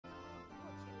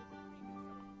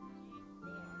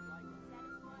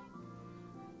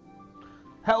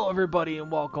Hello everybody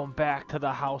and welcome back to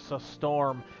the House of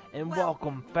Storm and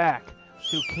welcome back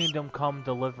to Kingdom Come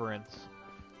Deliverance.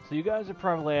 So you guys are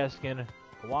probably asking,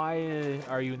 why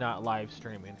are you not live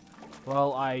streaming?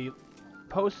 Well, I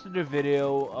posted a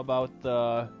video about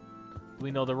the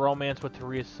romance with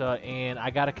Teresa, and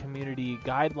I got a community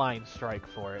guideline strike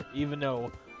for it, even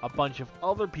though a bunch of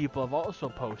other people have also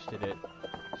posted it.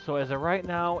 So as of right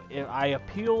now, I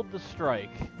appealed the strike,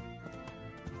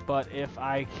 but if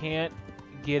I can't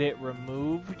get it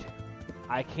removed,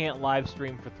 I can't live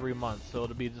stream for 3 months, so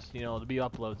it'll be just, it'll be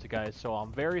uploads, guys. So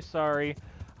I'm very sorry.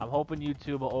 I'm hoping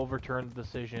YouTube will overturn the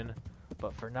decision,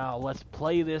 but for now, let's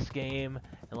play this game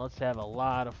and let's have a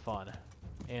lot of fun.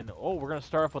 And oh, we're gonna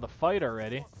start off with a fight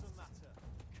already.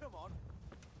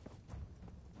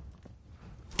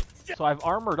 So I've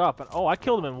armored up, and oh, I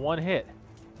killed him in one hit.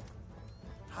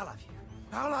 I'll have you.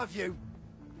 I'll have you.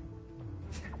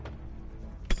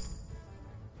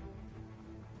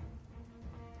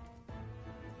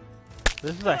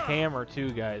 This is a hammer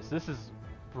too, guys. This is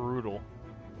brutal.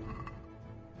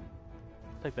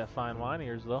 Take that fine wine of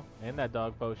yours, though. And that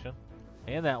dog potion.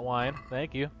 And that wine.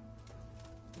 Thank you.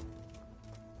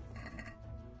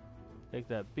 Take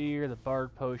that beer, the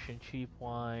bard potion, cheap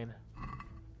wine.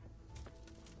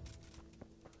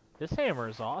 This hammer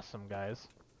is awesome, guys.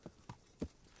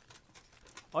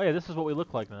 Oh yeah, this is what we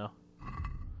look like now.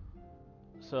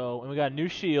 So, and we got a new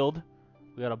shield.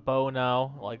 We got a bow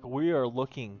now. Like, we are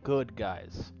looking good,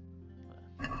 guys.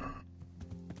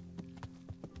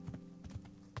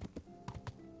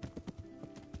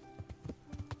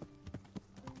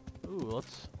 Ooh,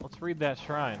 let's read that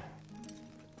shrine.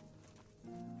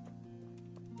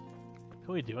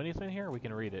 Can we do anything here? We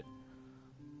can read it.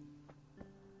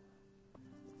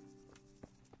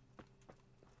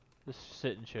 Just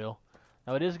sit and chill.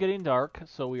 Now it is getting dark,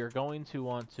 so we are going to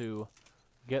want to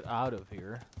get out of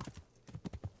here.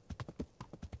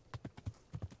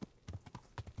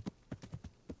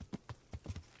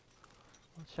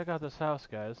 Let's check out this house,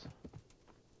 guys.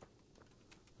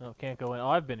 No, can't go in. Oh,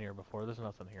 I've been here before. There's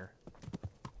nothing here.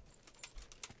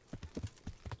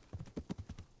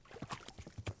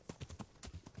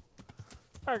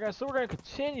 Alright, guys, so we're going to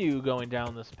continue going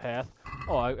down this path.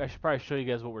 Oh, I should probably show you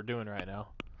guys what we're doing right now.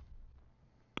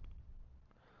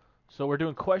 So we're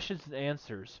doing questions and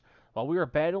answers. While we were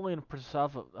battling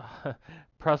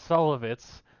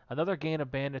Prasolovitz, another gang of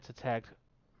bandits attacked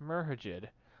Merhajid.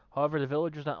 However, the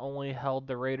villagers not only held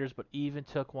the raiders, but even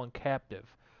took one captive.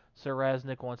 Sir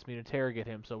Raznik wants me to interrogate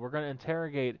him, so we're going to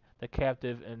interrogate the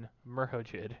captive in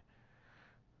Merhajid.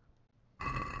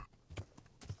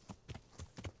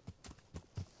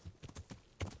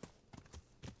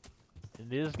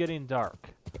 It is getting dark,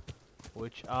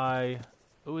 which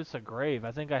ooh, it's a grave.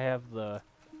 I think I have the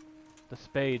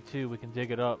spade too. We can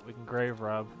dig it up. We can grave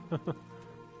rob.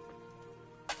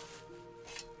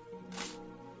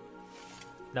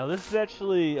 Now this is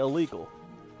actually illegal.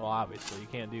 Well, obviously you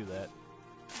can't do that.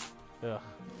 Ugh.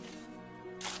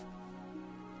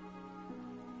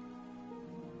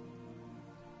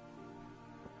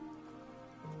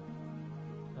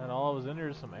 That all I was in there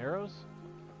is some arrows?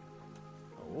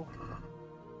 Oh.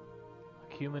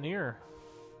 A cumin ear.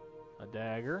 A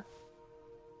dagger.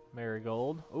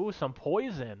 Marigold. Ooh, some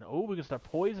poison. Ooh, we can start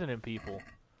poisoning people.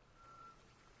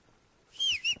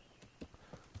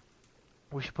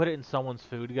 We should put it in someone's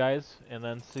food, guys, and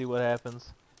then see what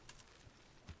happens.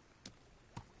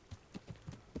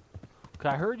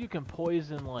 I heard you can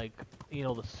poison, like,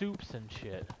 the soups and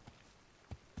shit.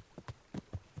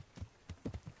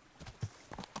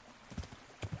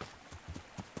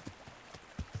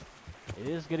 It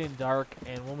is getting dark,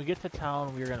 and when we get to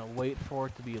town, we're going to wait for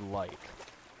it to be light.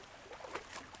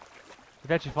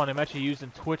 It's actually funny, I'm actually using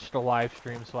Twitch to live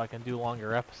stream so I can do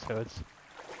longer episodes.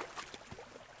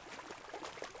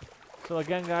 So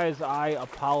again, guys, I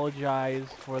apologize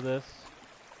for this.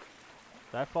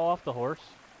 Did I fall off the horse?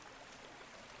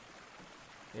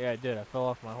 Yeah, I did. I fell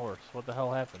off my horse. What the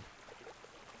hell happened?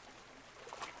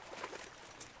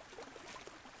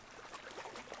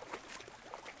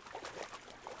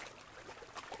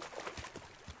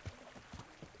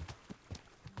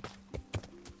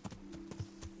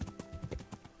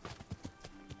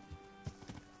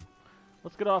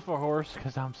 Let's get off our horse,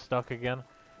 because I'm stuck again.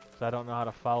 Because I don't know how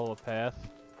to follow a path.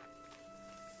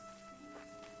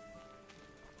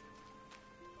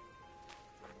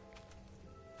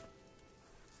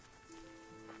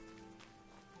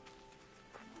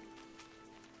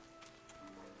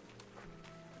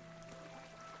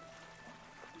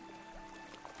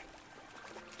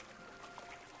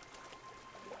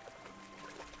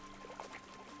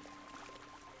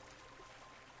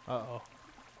 Uh-oh.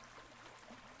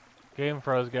 Game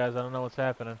froze, guys. I don't know what's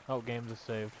happening. Oh, games is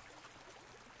saved.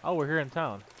 Oh, we're here in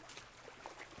town.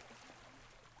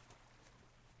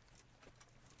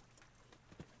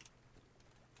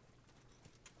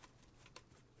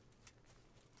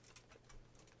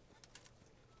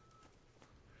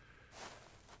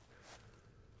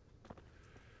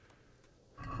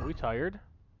 Are we tired?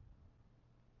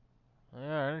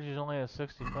 Yeah, our energy's only at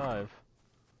 65.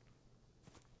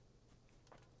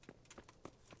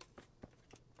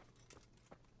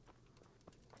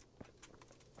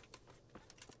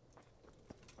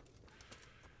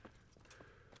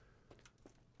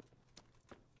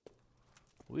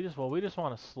 We just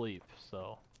want to sleep,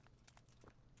 so.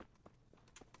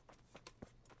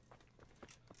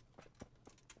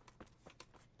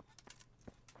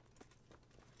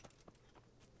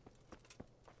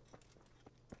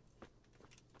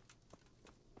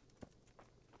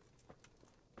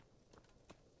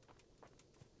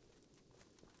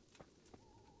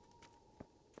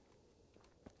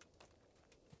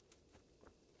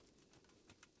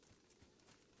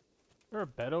 Is there a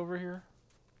bed over here?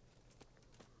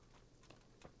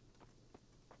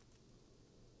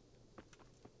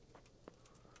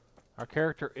 Our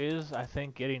character is, I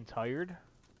think, getting tired.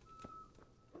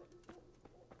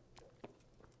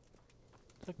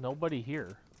 It's like nobody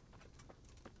here.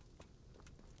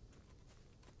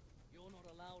 You're not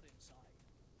allowed inside.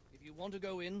 If you want to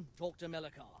go in, talk to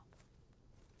Melikar.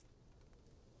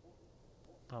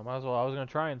 Oh, might as well. I was gonna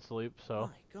try and sleep, so.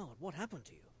 My God, what happened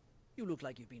to you? You look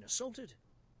like you've been assaulted.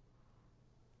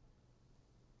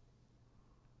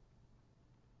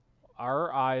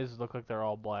 Our eyes look like they're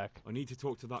all black. I need to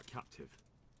talk to that captive.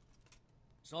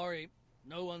 Sorry,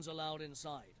 no one's allowed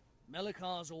inside.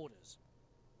 Melikar's orders.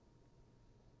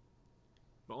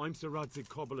 But I'm Sir Radzig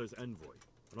Cobbler's envoy,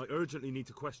 and I urgently need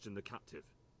to question the captive.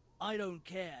 I don't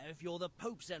care if you're the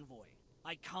Pope's envoy.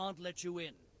 I can't let you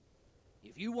in.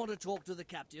 If you want to talk to the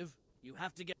captive, you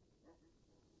have to get...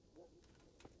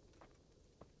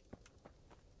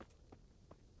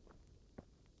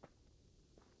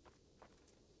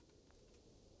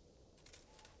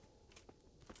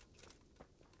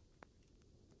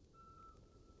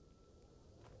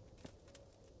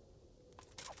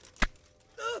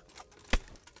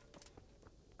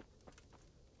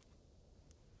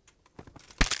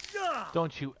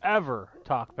 Don't you ever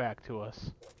talk back to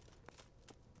us.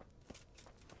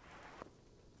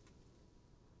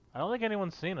 I don't think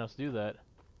anyone's seen us do that.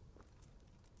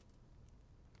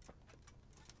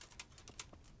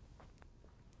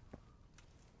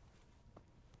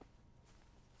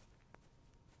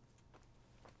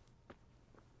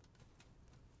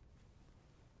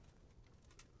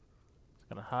 He's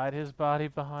gonna hide his body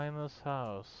behind this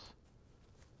house.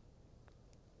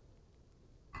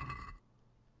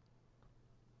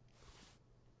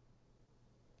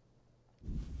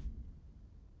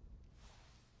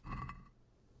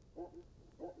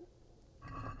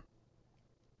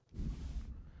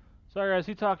 Sorry guys,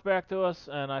 he talked back to us,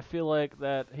 and I feel like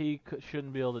that he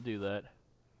shouldn't be able to do that.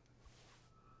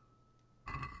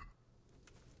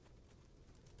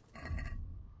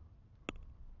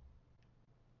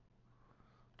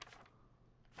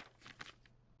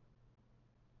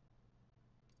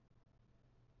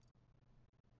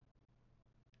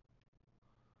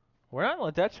 We're not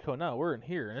in Ledechko now, we're in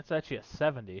here, and it's actually a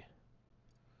 70.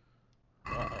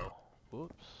 Uh-oh.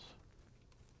 Whoops.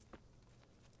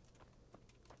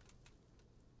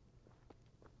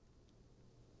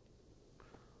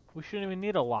 We shouldn't even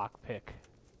need a lockpick.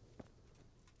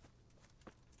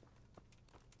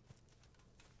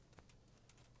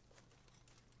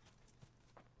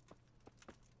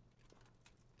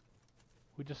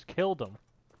 We just killed him.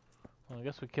 Well, I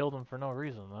guess we killed him for no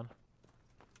reason then.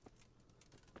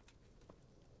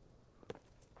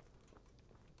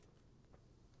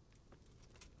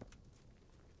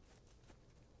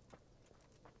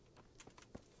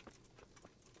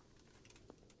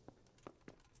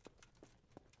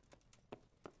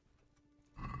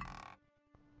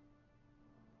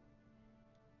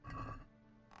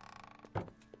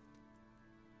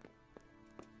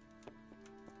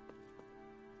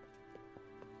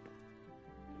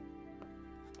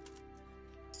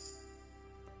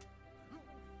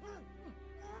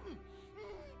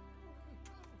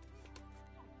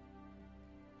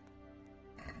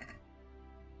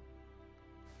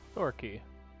 Door key.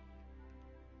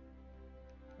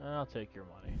 I'll take your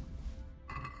money.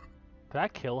 Could I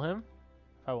kill him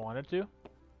if I wanted to?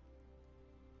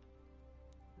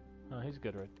 Oh, he's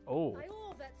good right. Oh. By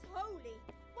all that's holy!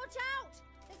 Watch out!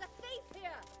 There's a thief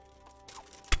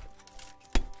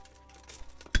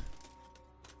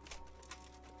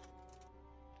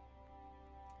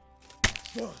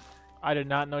here! I did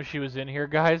not know she was in here,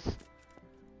 guys.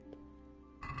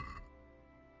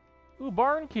 Ooh,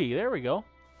 barn key. There we go.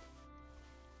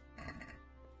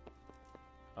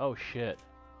 Oh, shit.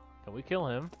 Can we kill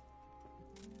him?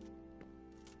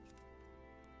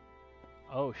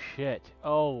 Oh, shit.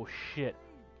 Oh, shit.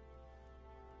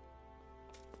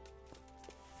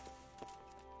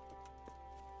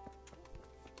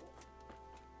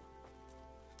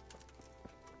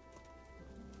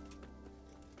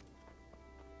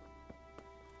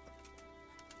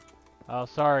 Oh,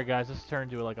 sorry, guys. This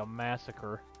turned into like a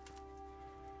massacre.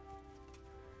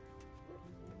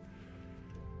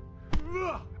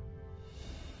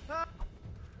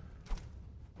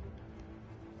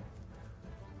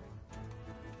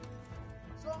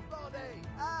 Somebody!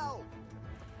 Ow!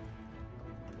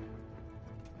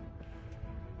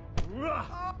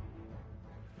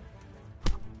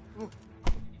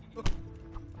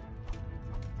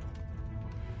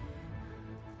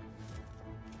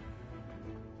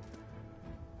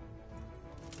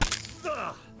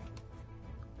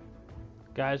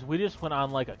 Guys, we just went on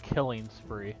like a killing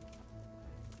spree.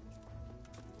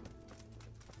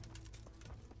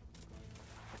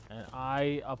 And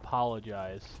I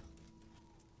apologize.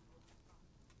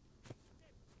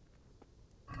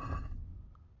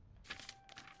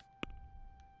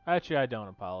 Actually, I don't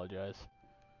apologize.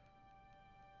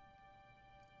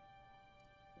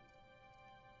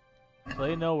 So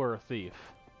they know we're a thief.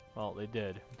 Well, they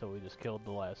did, until we just killed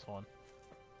the last one.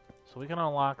 So we can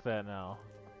unlock that now.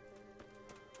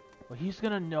 Well, he's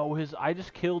gonna know his... I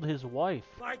just killed his wife.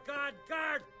 My God,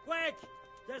 guard! Quick!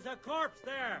 There's a corpse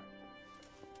there!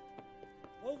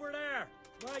 Over there!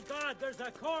 My God, there's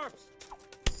a corpse!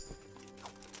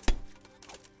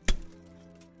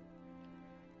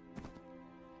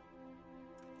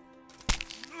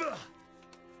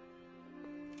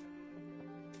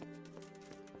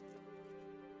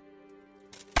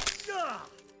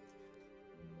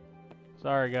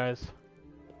 Sorry, guys.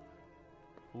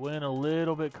 Went a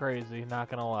little bit crazy, not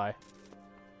gonna lie.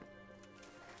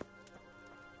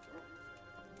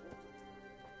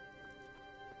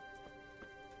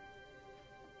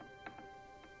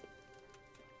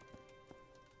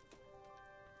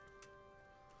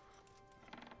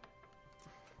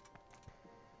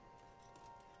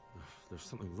 There's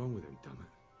something wrong with him, damn it.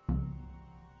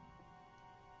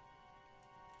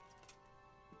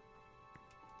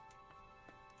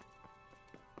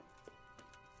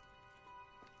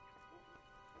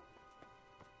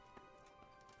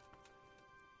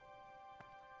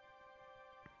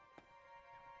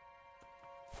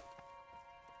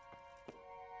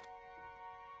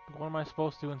 What am I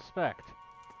supposed to inspect?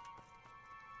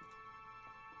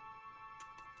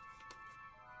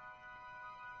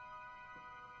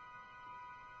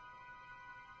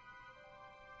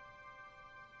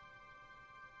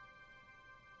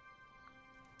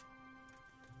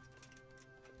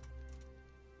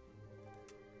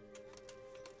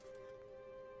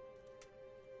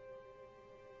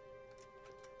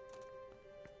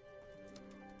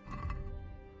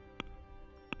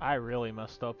 I really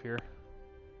messed up here.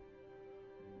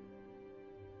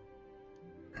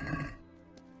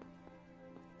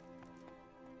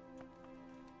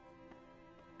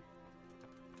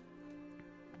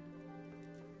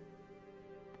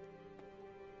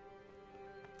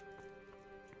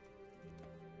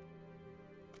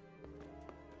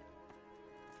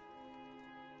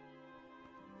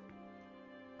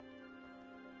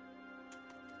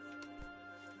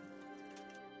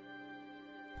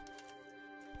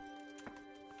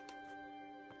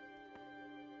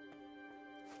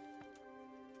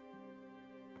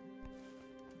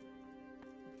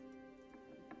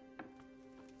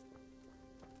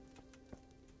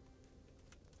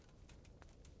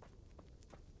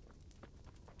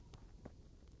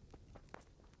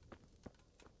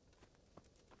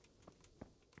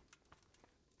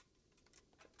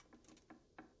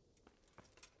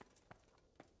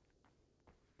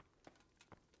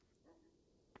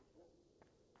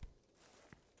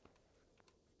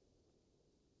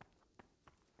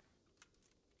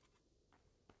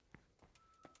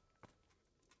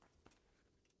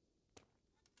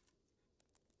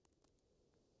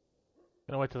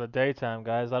 Gonna wait till the daytime,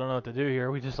 guys. I don't know what to do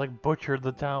here. We just like butchered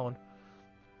the town.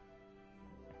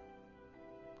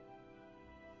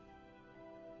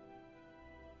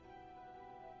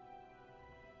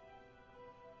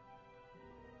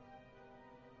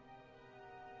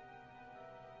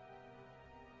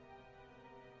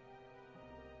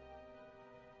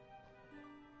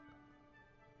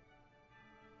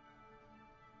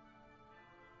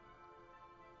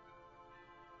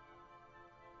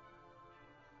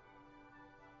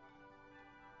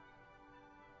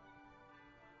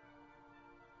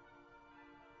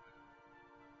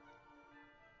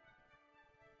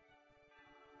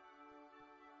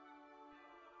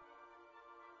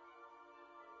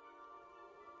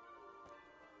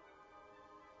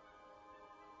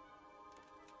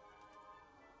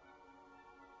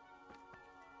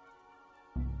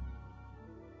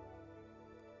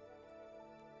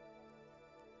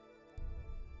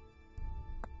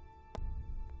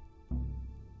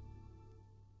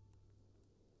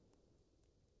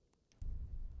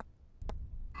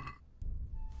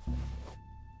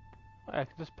 I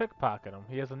can just pickpocket him.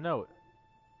 He has a note.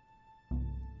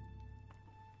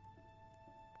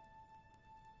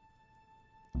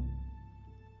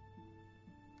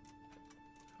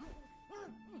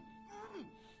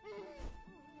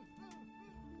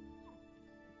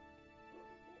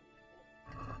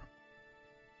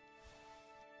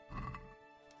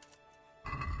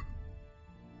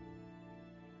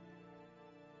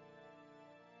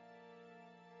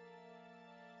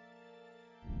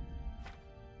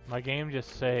 My game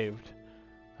just saved.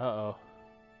 Uh-oh.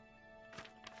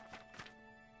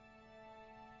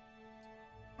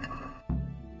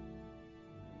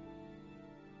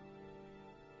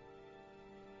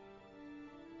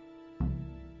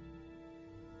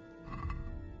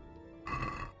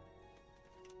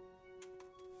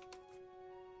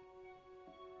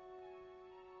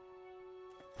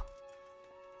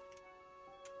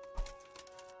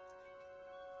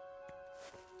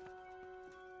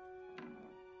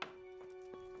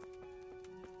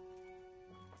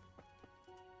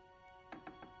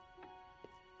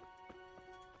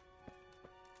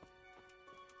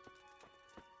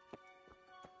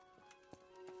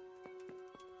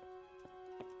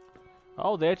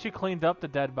 Oh, they actually cleaned up the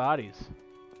dead bodies.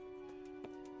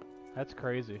 That's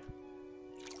crazy.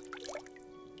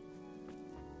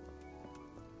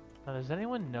 Now, does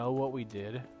anyone know what we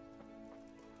did?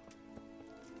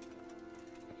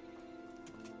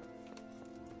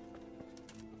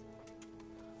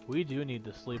 We do need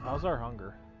to sleep. How's our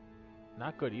hunger?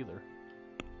 Not good either.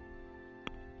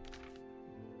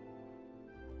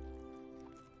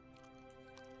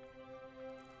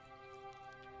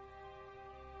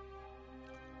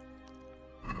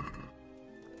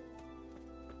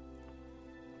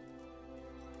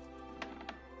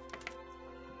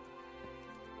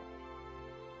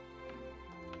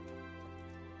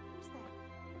 Who's there?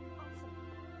 Answer me.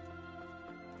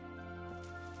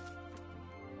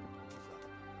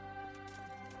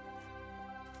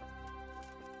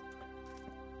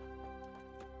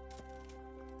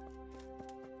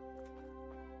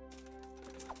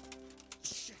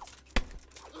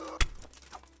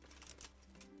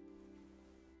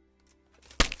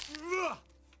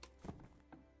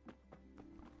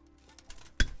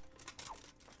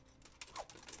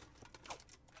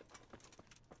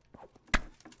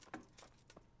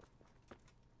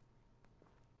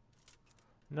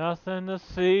 Nothing to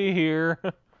see here.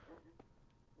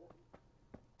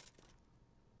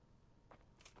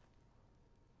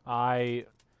 I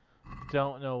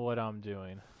don't know what I'm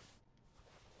doing.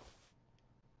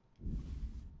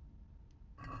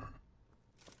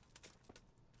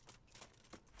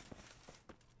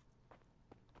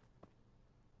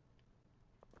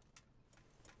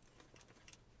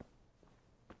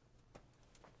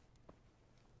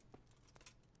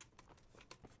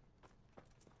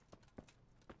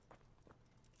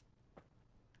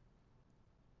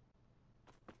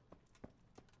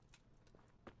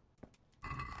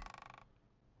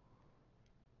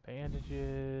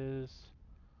 Bandages.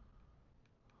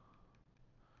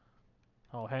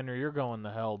 Oh, Henry, you're going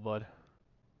to hell, bud.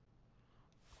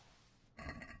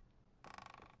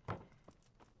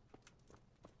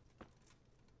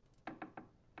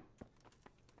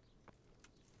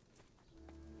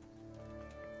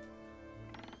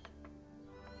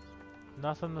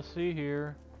 Nothing to see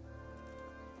here.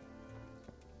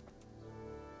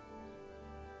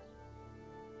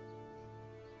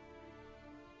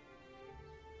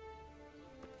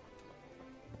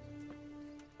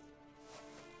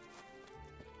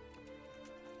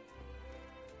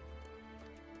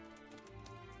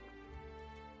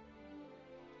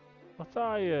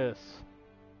 Matthias!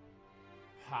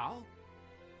 Hal?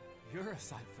 You're a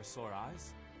sight for sore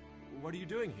eyes. What are you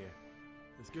doing here?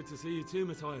 It's good to see you too,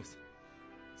 Matthias.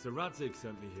 Sir Radzig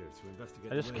sent me here to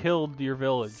investigate I just the way. killed your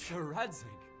village. Sir Radzig?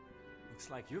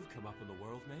 Looks like you've come up in the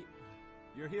world, mate.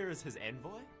 You're here as his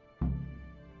envoy?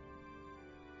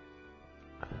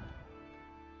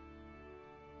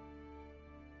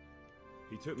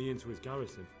 He took me into his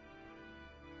garrison.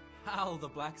 Hal, the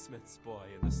blacksmith's boy,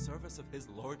 in the service of his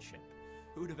lordship.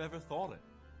 Who'd have ever thought it?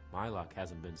 My luck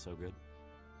hasn't been so good.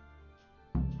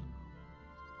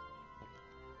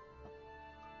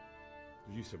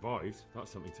 You survived. That's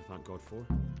something to thank God for.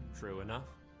 True enough.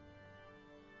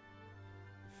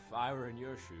 If I were in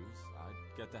your shoes,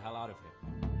 I'd get the hell out of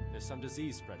here. There's some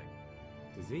disease spreading.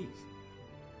 Disease?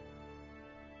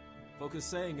 Folk are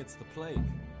saying it's the plague.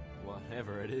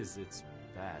 Whatever it is, it's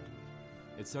bad.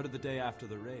 It started the day after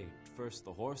the raid. First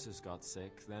the horses got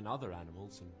sick, then other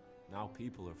animals, and now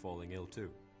people are falling ill too.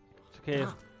 It's okay.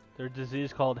 There's a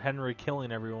disease called Henry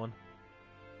killing everyone.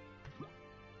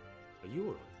 Are you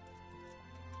alright?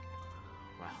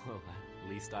 Well, at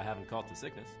least I haven't caught the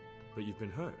sickness. But you've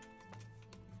been hurt.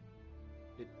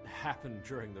 It happened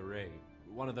during the raid.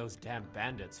 One of those damn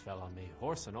bandits fell on me,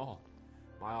 horse and all.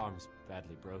 My arm's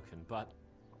badly broken, but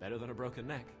better than a broken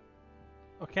neck.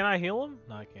 Oh, can I heal him?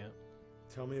 No, I can't.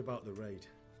 Tell me about the raid.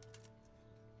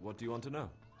 What do you want to know?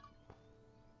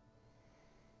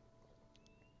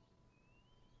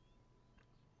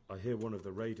 I hear one of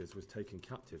the raiders was taken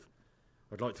captive.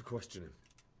 I'd like to question him.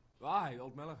 Aye,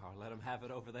 old Melachar let him have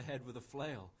it over the head with a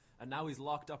flail, and now he's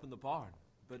locked up in the barn.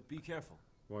 But be careful.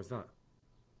 Why's that?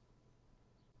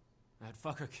 That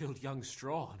fucker killed young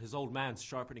Straw, and his old man's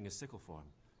sharpening a sickle for him.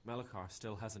 Melachar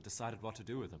still hasn't decided what to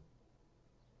do with him.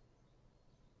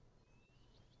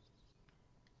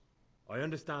 I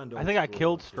understand. I think I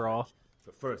killed Straw.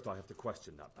 But first I have to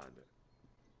question that bandit.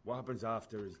 What happens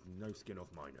after is no skin off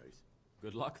my nose.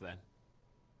 Good luck, then.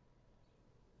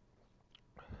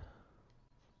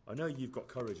 I know you've got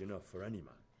courage enough for any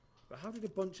man, but how did a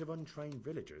bunch of untrained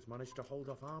villagers manage to hold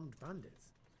off armed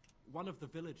bandits? One of the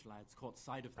village lads caught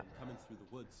sight of them coming through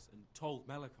the woods and told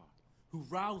Melachar, who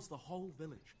roused the whole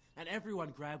village, and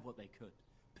everyone grabbed what they could.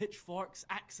 Pitchforks,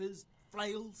 axes,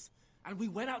 flails, and we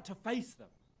went out to face them.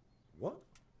 What?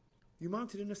 You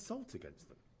mounted an assault against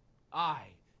them?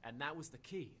 Aye, and that was the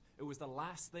key. It was the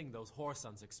last thing those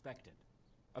whoresons expected.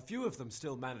 A few of them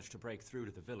still managed to break through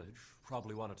to the village,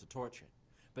 probably wanted to torch it.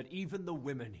 But even the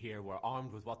women here were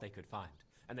armed with what they could find,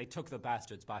 and they took the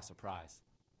bastards by surprise.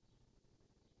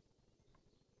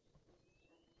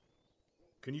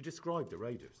 Can you describe the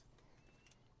raiders?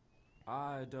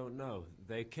 I don't know.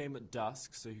 They came at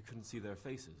dusk, so you couldn't see their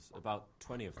faces. About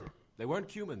 20 of them. They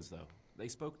weren't humans, though. They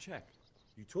spoke Czech.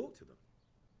 You talked to them?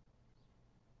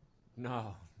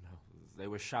 No. They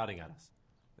were shouting at us.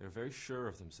 They were very sure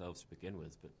of themselves to begin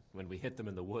with, but when we hit them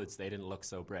in the woods, they didn't look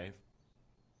so brave.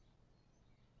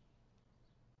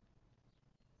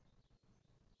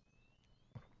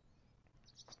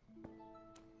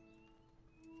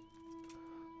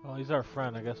 Well, he's our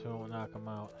friend. I guess we won't knock him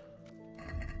out.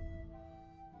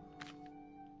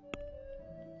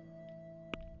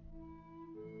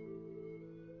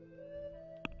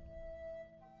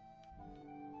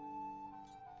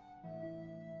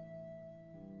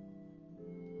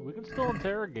 We can still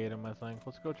interrogate him, I think.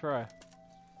 Let's go try.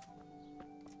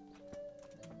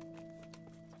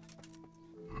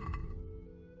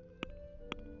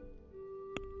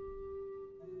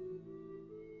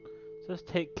 It says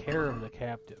take care of the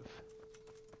captive.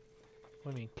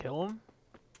 What do you mean, kill him?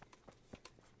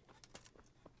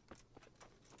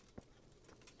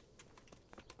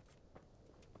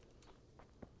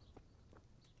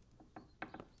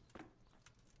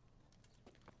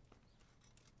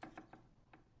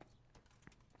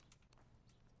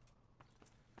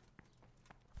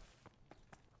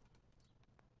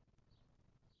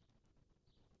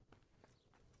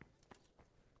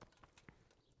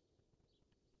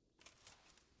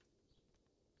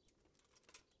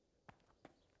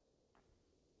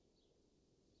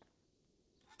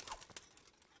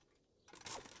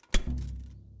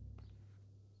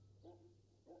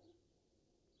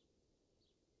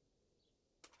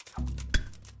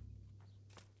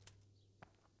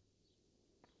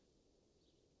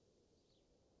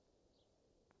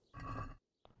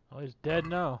 Oh, he's dead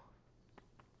now.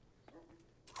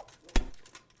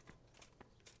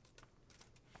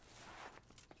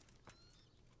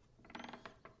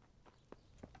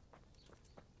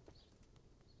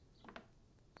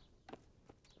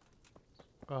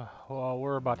 Well,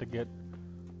 we're about to get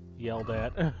yelled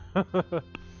at.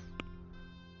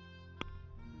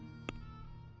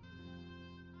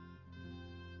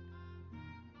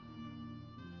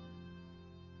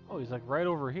 Oh, he's like right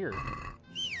over here.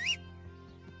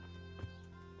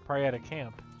 Probably at a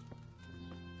camp.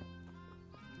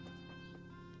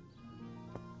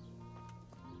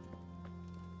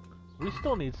 We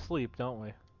still need sleep, don't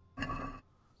we?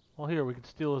 Well, here, we can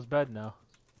steal his bed now.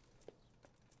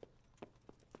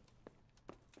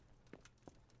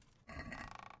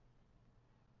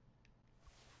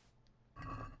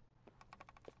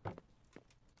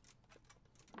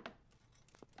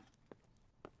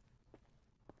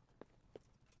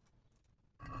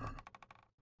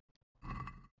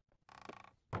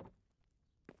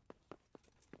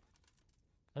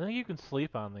 I think you can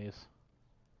sleep on these.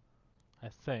 I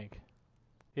think.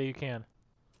 Yeah, you can.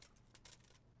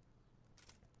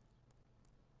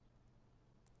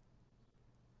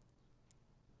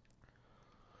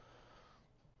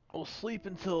 We'll sleep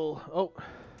until... Oh.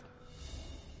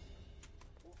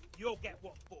 You'll get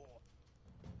what for.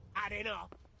 Had enough.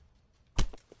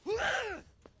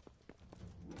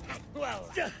 Well.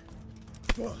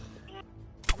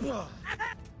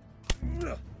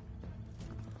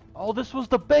 Oh, this was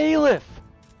the bailiff!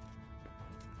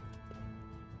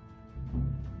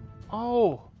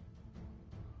 Oh!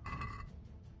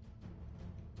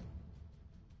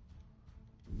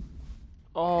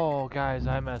 Oh, guys,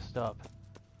 I messed up.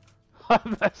 I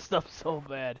messed up so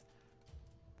bad.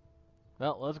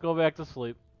 Well, let's go back to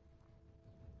sleep.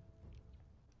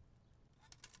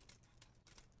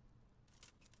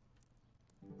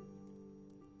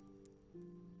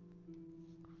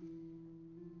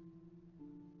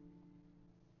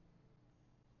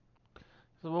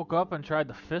 So I woke up and tried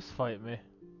to fist fight me.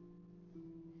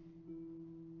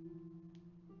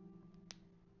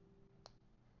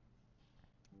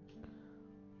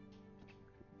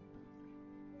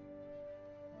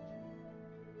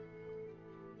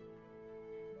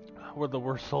 We're the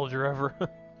worst soldier ever.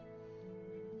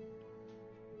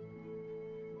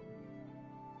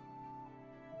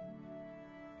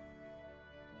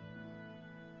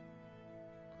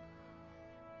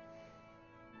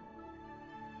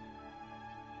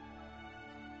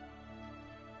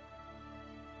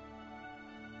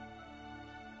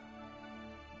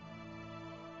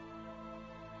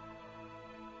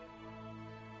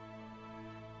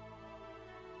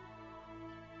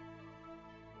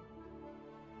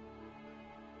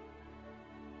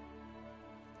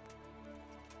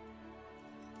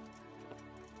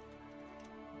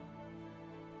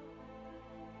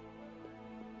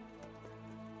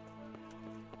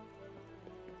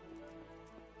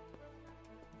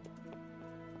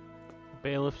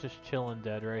 Bailiff's just chilling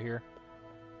dead right here.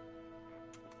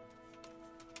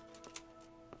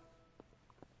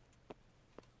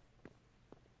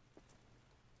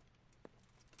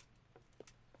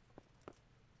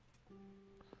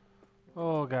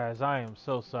 Oh, guys, I am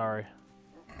so sorry.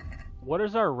 What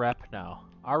is our rep now?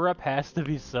 Our rep has to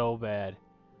be so bad.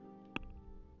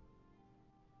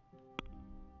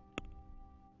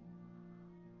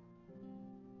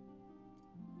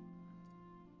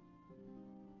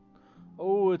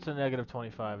 Oh, it's a negative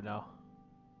 25 now.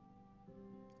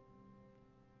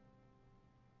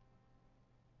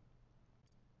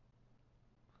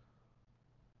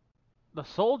 The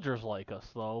soldiers like us,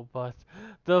 though, but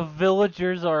the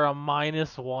villagers are a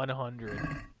minus 100. Do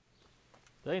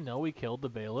they know we killed the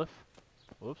bailiff?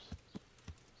 Whoops.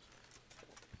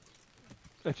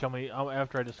 They tell me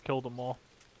after I just killed them all.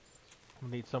 I'm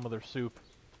gonna need some of their soup.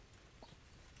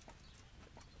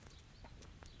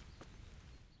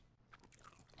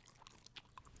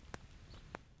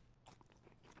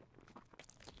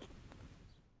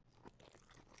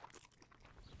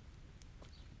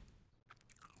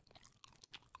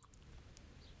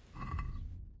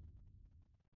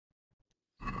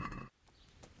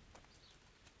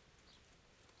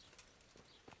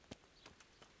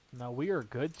 Now we are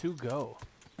good to go.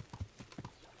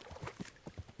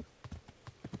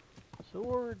 So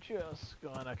we're just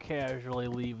gonna casually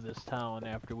leave this town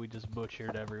after we just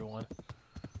butchered everyone.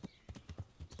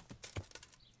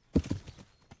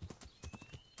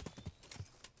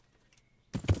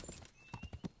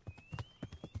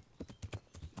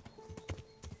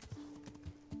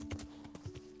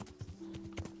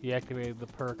 He activated the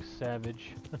perk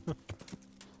Savage.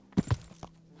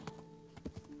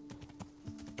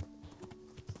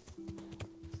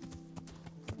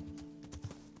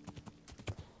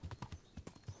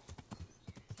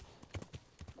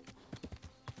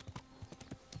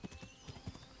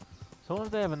 So what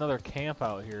if they have another camp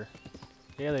out here?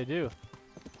 Yeah, they do.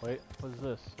 Wait, what is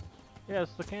this? Yeah,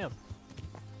 it's the camp.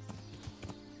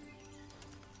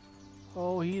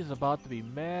 Oh, he's about to be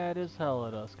mad as hell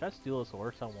at us. Can I steal this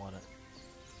horse? I want it.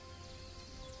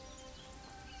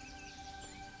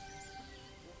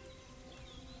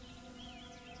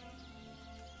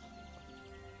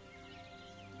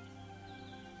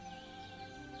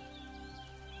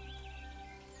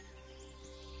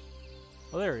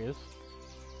 Oh, there he is.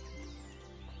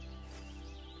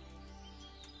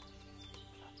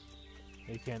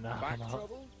 He can't knock him out.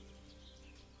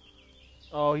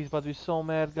 Oh, he's about to be so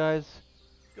mad, guys.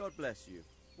 God bless you.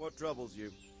 What troubles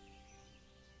you?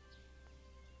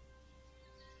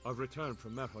 I've returned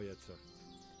from Merhoyed, sir.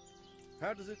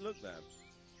 How does it look then?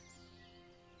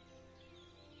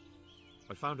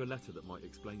 I found a letter that might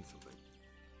explain something.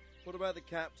 What about the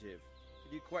captive?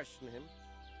 Did you question him?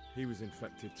 He was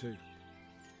infected too.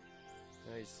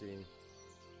 I see.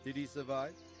 Did he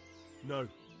survive? No,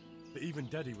 but even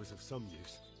dead he was of some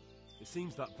use. It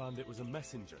seems that bandit was a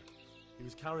messenger. He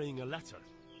was carrying a letter.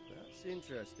 That's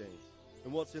interesting.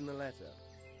 And what's in the letter?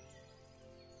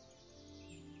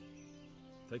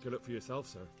 Take a look for yourself,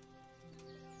 sir.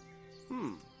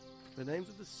 The names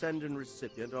of the sender and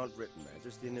recipient aren't written there,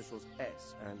 just the initials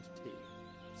S and T.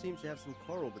 seems to have some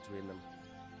quarrel between them.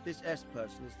 This S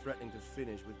person is threatening to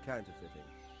finish with counterfeiting.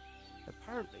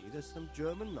 Apparently, there's some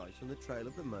German knight on the trail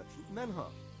of the merchant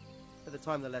Menhart. At the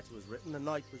time the letter was written, the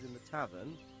knight was in the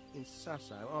tavern in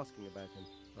Sasau asking about him.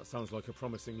 That sounds like a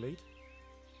promising lead.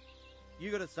 You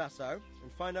go to Sasau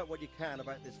and find out what you can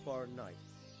about this foreign knight.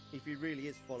 If he really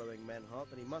is following Menhart,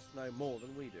 then he must know more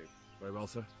than we do. Very well,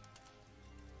 sir.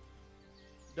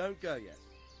 Don't go yet.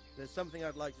 There's something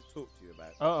I'd like to talk to you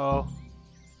about. Uh-oh.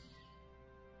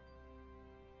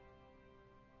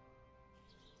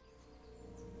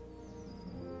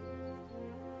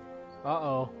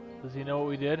 Uh-oh. Does he know what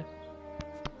we did?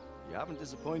 You haven't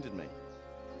disappointed me.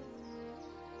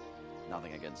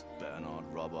 Nothing against Bernard,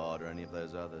 Robard, or any of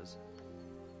those others.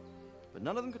 But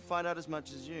none of them could find out as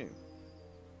much as you.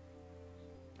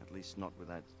 At least not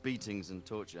without beatings and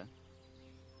torture.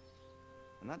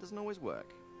 And that doesn't always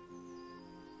work.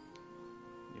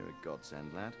 You're a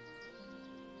godsend, lad.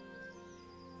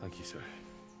 Thank you, sir.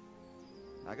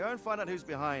 Now go and find out who's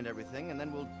behind everything, and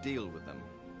then we'll deal with them.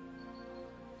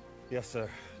 Yes, sir.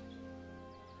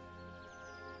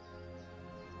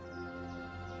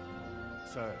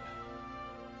 Sir,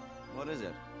 What is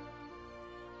it?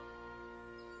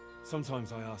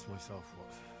 sometimes I ask myself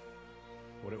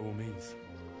what it all means.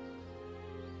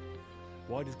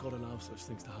 Why does God allow such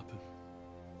things to happen?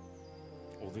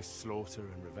 All this slaughter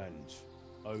and revenge,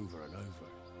 over and over.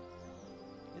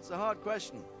 It's a hard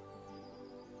question.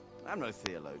 I'm no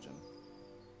theologian.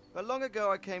 But long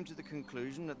ago I came to the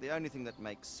conclusion that the only thing that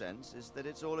makes sense is that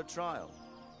it's all a trial.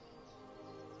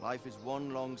 Life is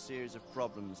one long series of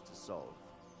problems to solve.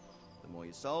 The more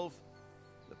you solve,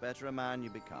 the better a man you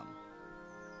become.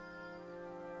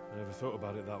 I never thought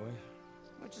about it that way.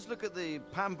 Well, just look at the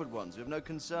pampered ones who have no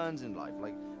concerns in life,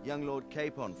 like young Lord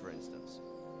Capon, for instance.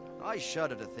 I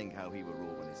shudder to think how he will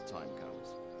rule when his time comes.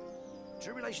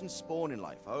 Tribulations spawn in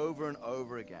life over and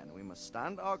over again, and we must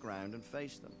stand our ground and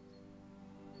face them.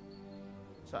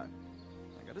 So,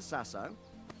 I go to Sasau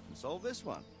and solve this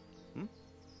one.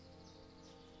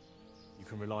 You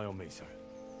can rely on me, sir.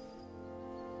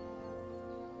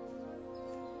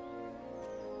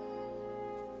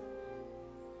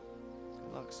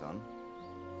 Good luck, son.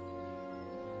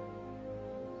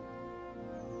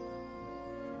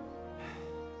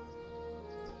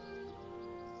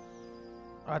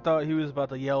 I thought he was about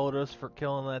to yell at us for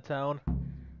killing that town.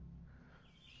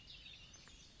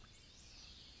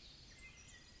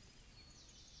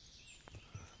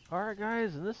 Alright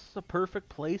guys, and this is a perfect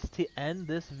place to end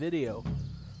this video.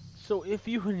 So if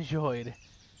you enjoyed...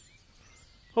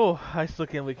 Oh, I still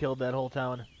can't believe we killed that whole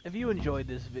town. If you enjoyed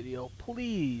this video,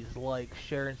 please like,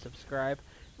 share, and subscribe.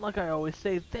 And like I always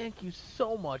say, thank you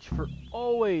so much for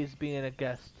always being a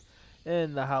guest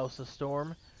in the House of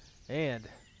Storm. And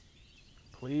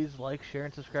please like, share,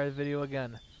 and subscribe to the video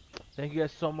again. Thank you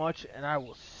guys so much, and I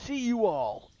will see you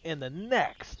all in the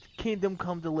next Kingdom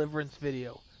Come Deliverance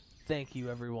video. Thank you,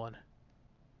 everyone.